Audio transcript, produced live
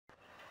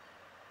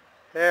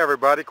Hey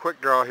everybody, Quick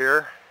Draw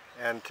here,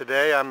 and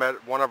today I'm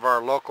at one of our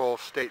local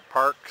state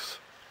parks.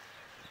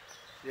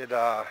 It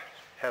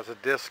has a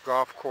disc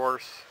golf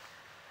course,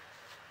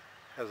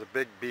 has a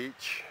big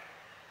beach,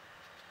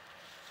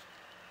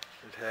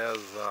 it has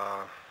a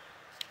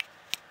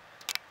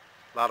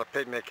lot of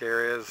picnic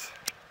areas.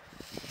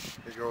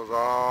 It goes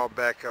all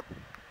back up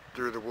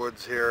through the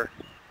woods here,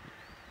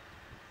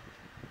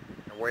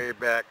 and way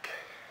back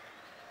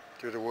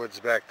through the woods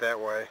back that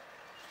way.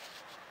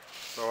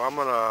 So I'm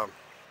gonna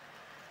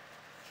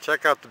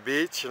check out the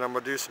beach, and I'm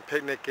going to do some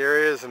picnic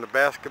areas in the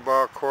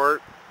basketball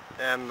court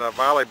and the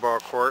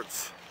volleyball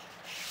courts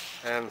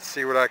and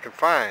see what I can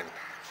find.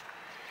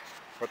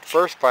 But the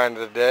first find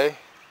of the day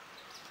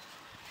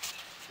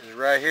is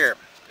right here.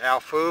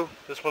 Alfu,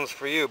 this one's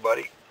for you,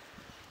 buddy.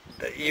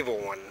 The evil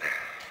one.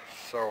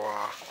 So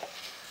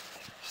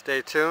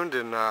stay tuned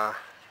and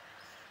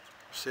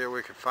see what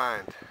we can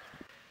find.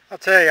 I'll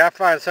tell you, I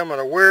find some of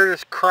the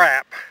weirdest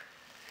crap.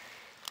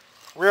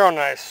 Real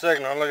nice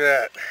signal, look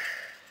at that.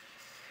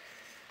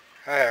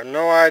 I have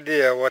no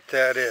idea what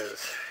that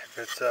is. If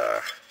it's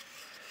I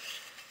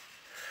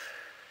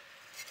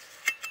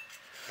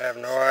have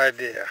no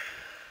idea.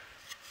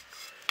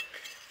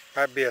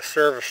 Might be a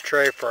service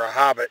tray for a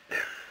hobbit.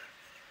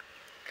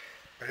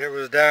 But it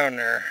was down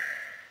there.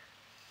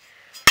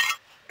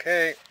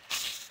 Okay,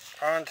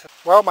 on to...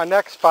 Well, my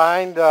next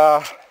find,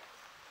 I'm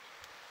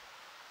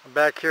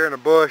back here in the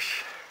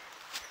bush,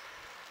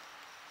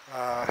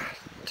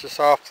 just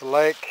off the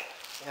lake,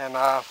 and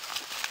I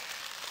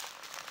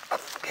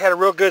had a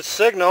real good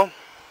signal,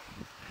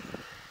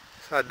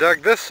 so I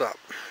dug this up.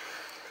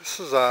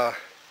 This is a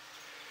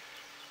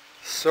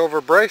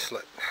silver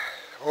bracelet,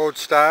 old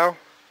style.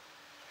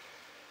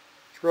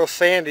 It's real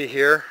sandy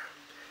here,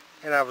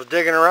 and I was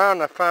digging around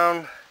and I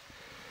found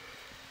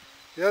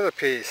the other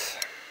piece.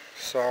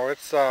 So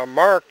it's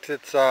marked.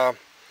 It says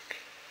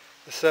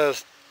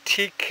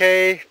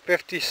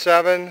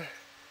TK57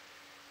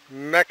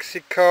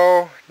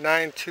 Mexico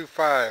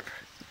 925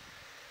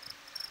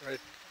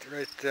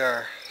 right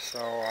there. So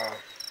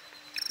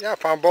yeah, I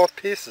found both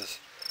pieces.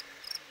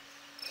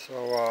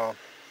 So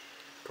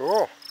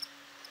cool.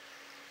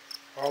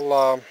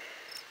 I'll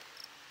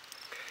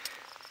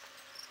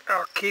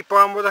keep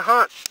on with the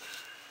hunt.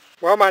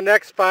 Well, my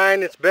next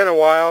find, it's been a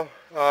while.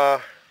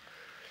 Got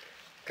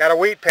a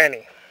wheat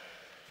penny.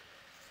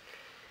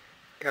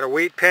 Got a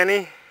wheat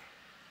penny.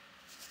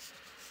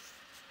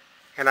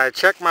 And I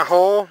checked my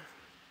hole,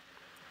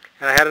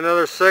 and I had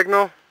another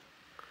signal,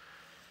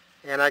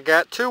 and I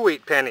got two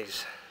wheat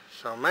pennies.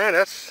 So man,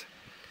 that's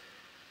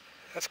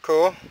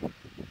cool.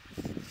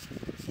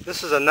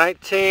 This is a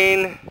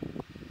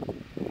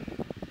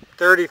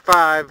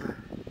 1935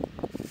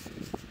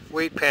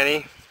 wheat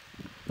penny,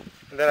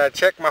 and then I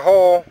checked my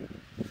hole,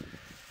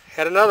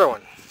 had another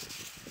one.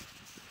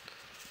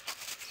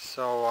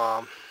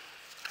 So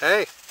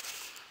hey,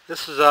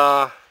 this is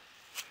I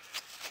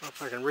don't know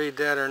if I can read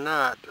that or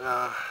not.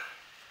 Well,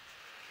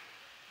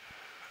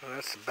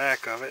 that's the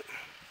back of it.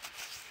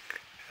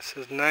 This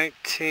is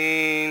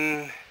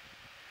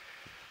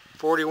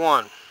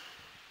 1941.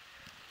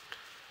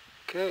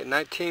 Okay,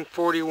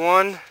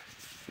 1941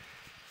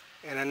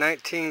 and a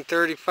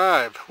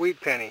 1935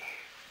 wheat penny.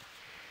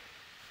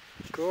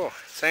 Cool,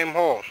 same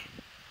hole.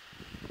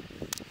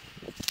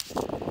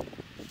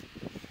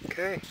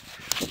 Okay,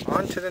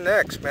 on to the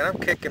next, man. I'm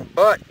kicking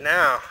butt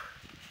now.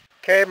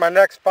 Okay, my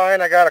next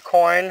find, I got a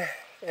coin,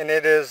 and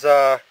it is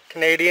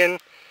Canadian.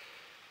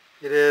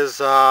 It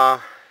is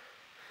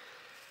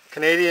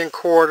Canadian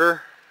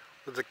quarter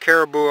with a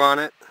caribou on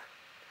it.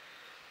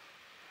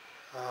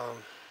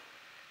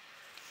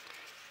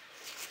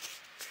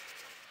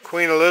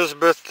 Queen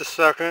Elizabeth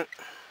II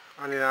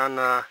on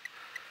the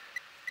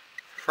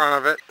front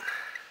of it.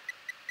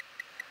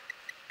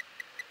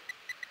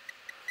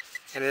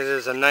 And it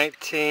is a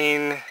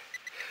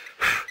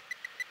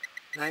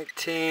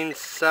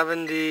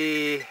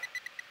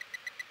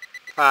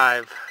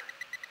 1975.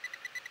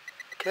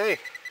 Okay.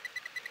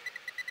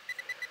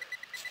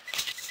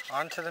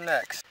 On to the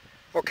next.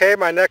 Okay,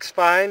 my next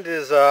find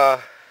is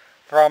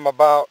from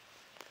about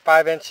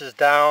 5 inches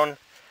down.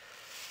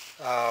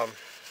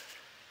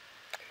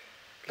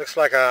 Looks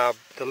like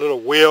the little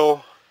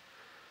wheel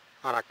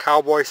on a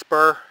cowboy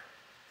spur.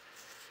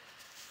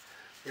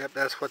 Yep,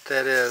 that's what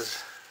that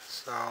is.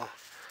 So,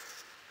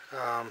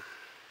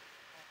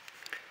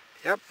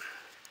 yep,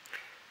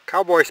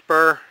 cowboy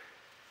spur.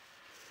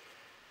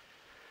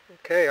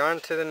 Okay, on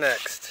to the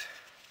next.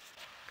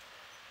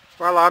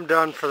 Well, I'm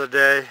done for the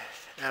day,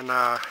 and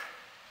I'm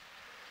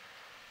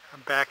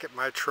back at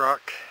my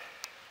truck.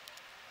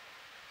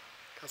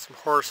 Got some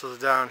horses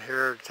down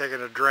here taking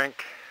a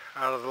drink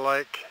out of the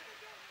lake.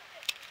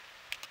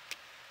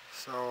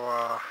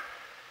 So,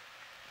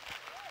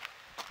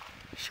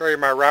 show you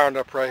my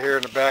roundup right here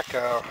in the back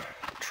of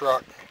the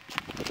truck.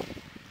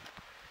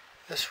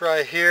 This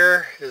right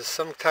here is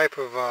some type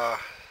of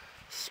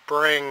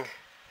spring.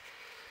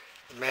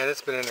 Man,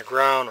 it's been in the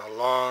ground a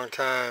long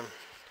time.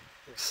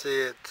 You can see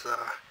it.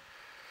 I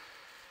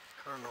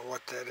don't know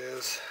what that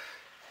is.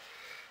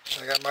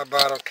 I got my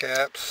bottle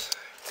caps.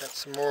 Got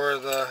some more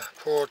of the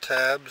pull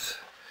tabs.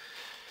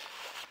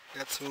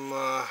 Got some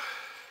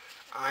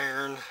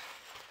iron.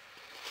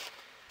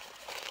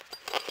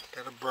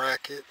 Got a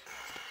bracket.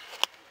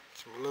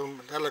 Some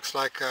aluminum. That looks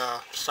like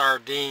a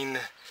sardine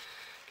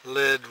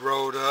lid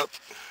rolled up.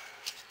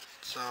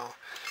 So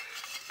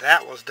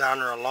that was down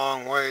there a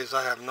long ways.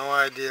 I have no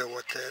idea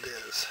what that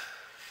is.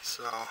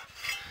 So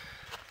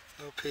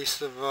little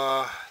piece of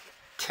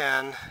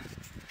tin.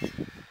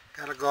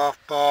 Got a golf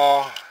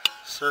ball.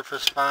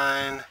 Surface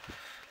fine.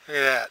 Look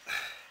at that.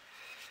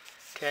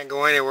 Can't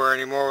go anywhere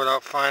anymore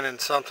without finding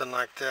something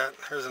like that.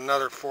 Here's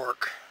another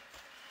fork.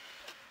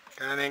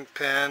 Got an ink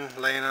pen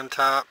laying on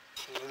top.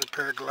 Another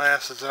pair of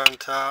glasses on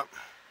top.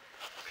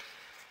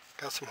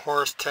 Got some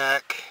horse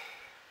tack.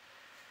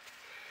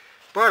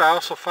 But I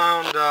also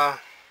found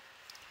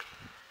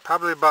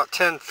probably about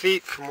 10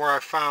 feet from where I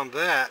found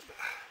that,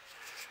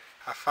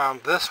 I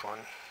found this one.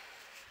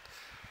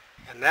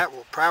 And that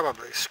will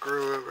probably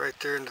screw it right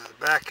there into the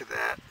back of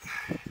that.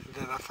 And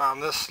then I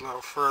found this a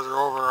little further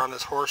over on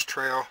this horse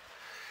trail.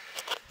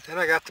 Then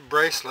I got the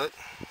bracelet,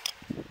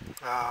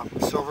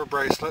 silver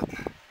bracelet,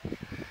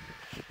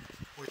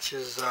 which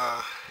is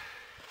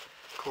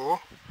cool.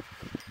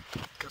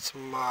 Got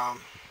some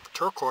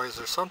turquoise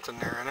or something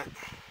there in it.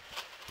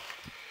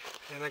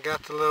 And I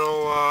got the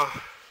little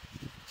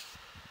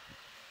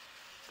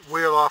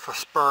wheel off a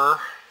spur.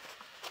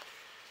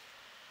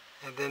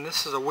 And then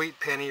this is a wheat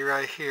penny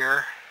right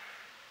here.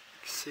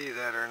 You can see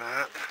that or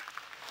not.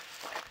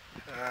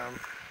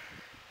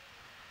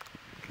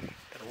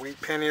 Got a wheat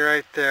penny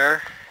right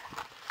there.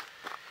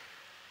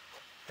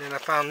 And I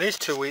found these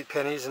two wheat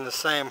pennies in the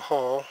same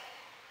hole.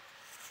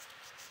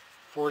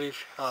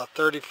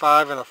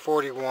 35 and a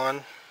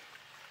 41.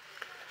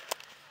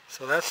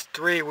 So that's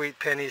 3 wheat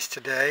pennies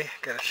today.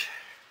 Got a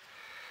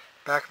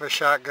back of a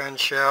shotgun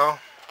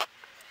shell.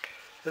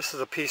 This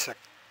is a piece of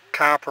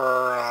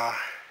copper.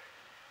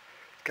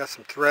 Got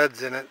some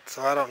threads in it,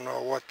 so I don't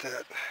know what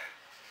that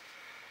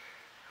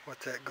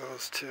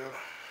goes to.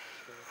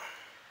 So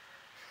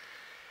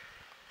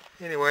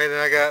anyway, then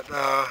I got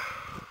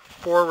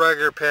 4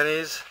 regular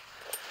pennies.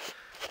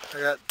 I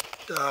got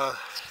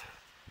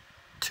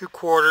 2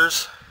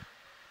 quarters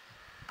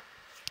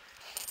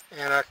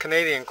and a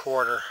Canadian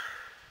quarter.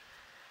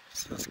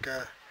 So it's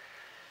got,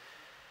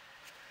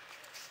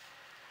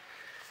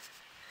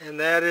 and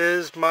that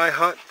is my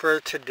hunt for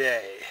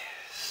today.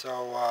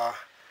 So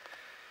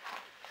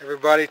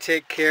everybody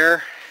take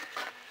care,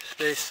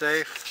 stay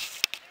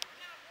safe.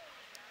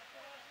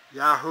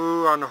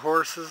 Yahoo on the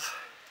horses,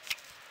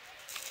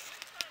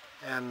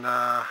 and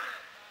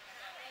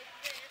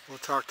we'll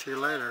talk to you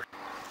later.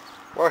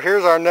 Well,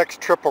 here's our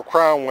next Triple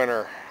Crown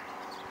winner.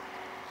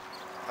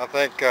 I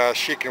think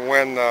she can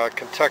win the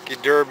Kentucky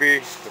Derby,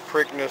 the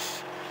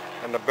Preakness,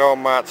 and the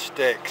Belmont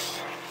Stakes.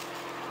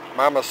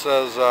 Mama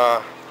says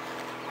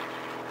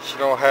she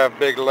don't have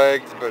big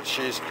legs, but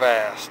she's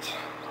fast.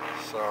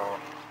 So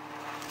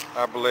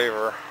I believe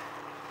her.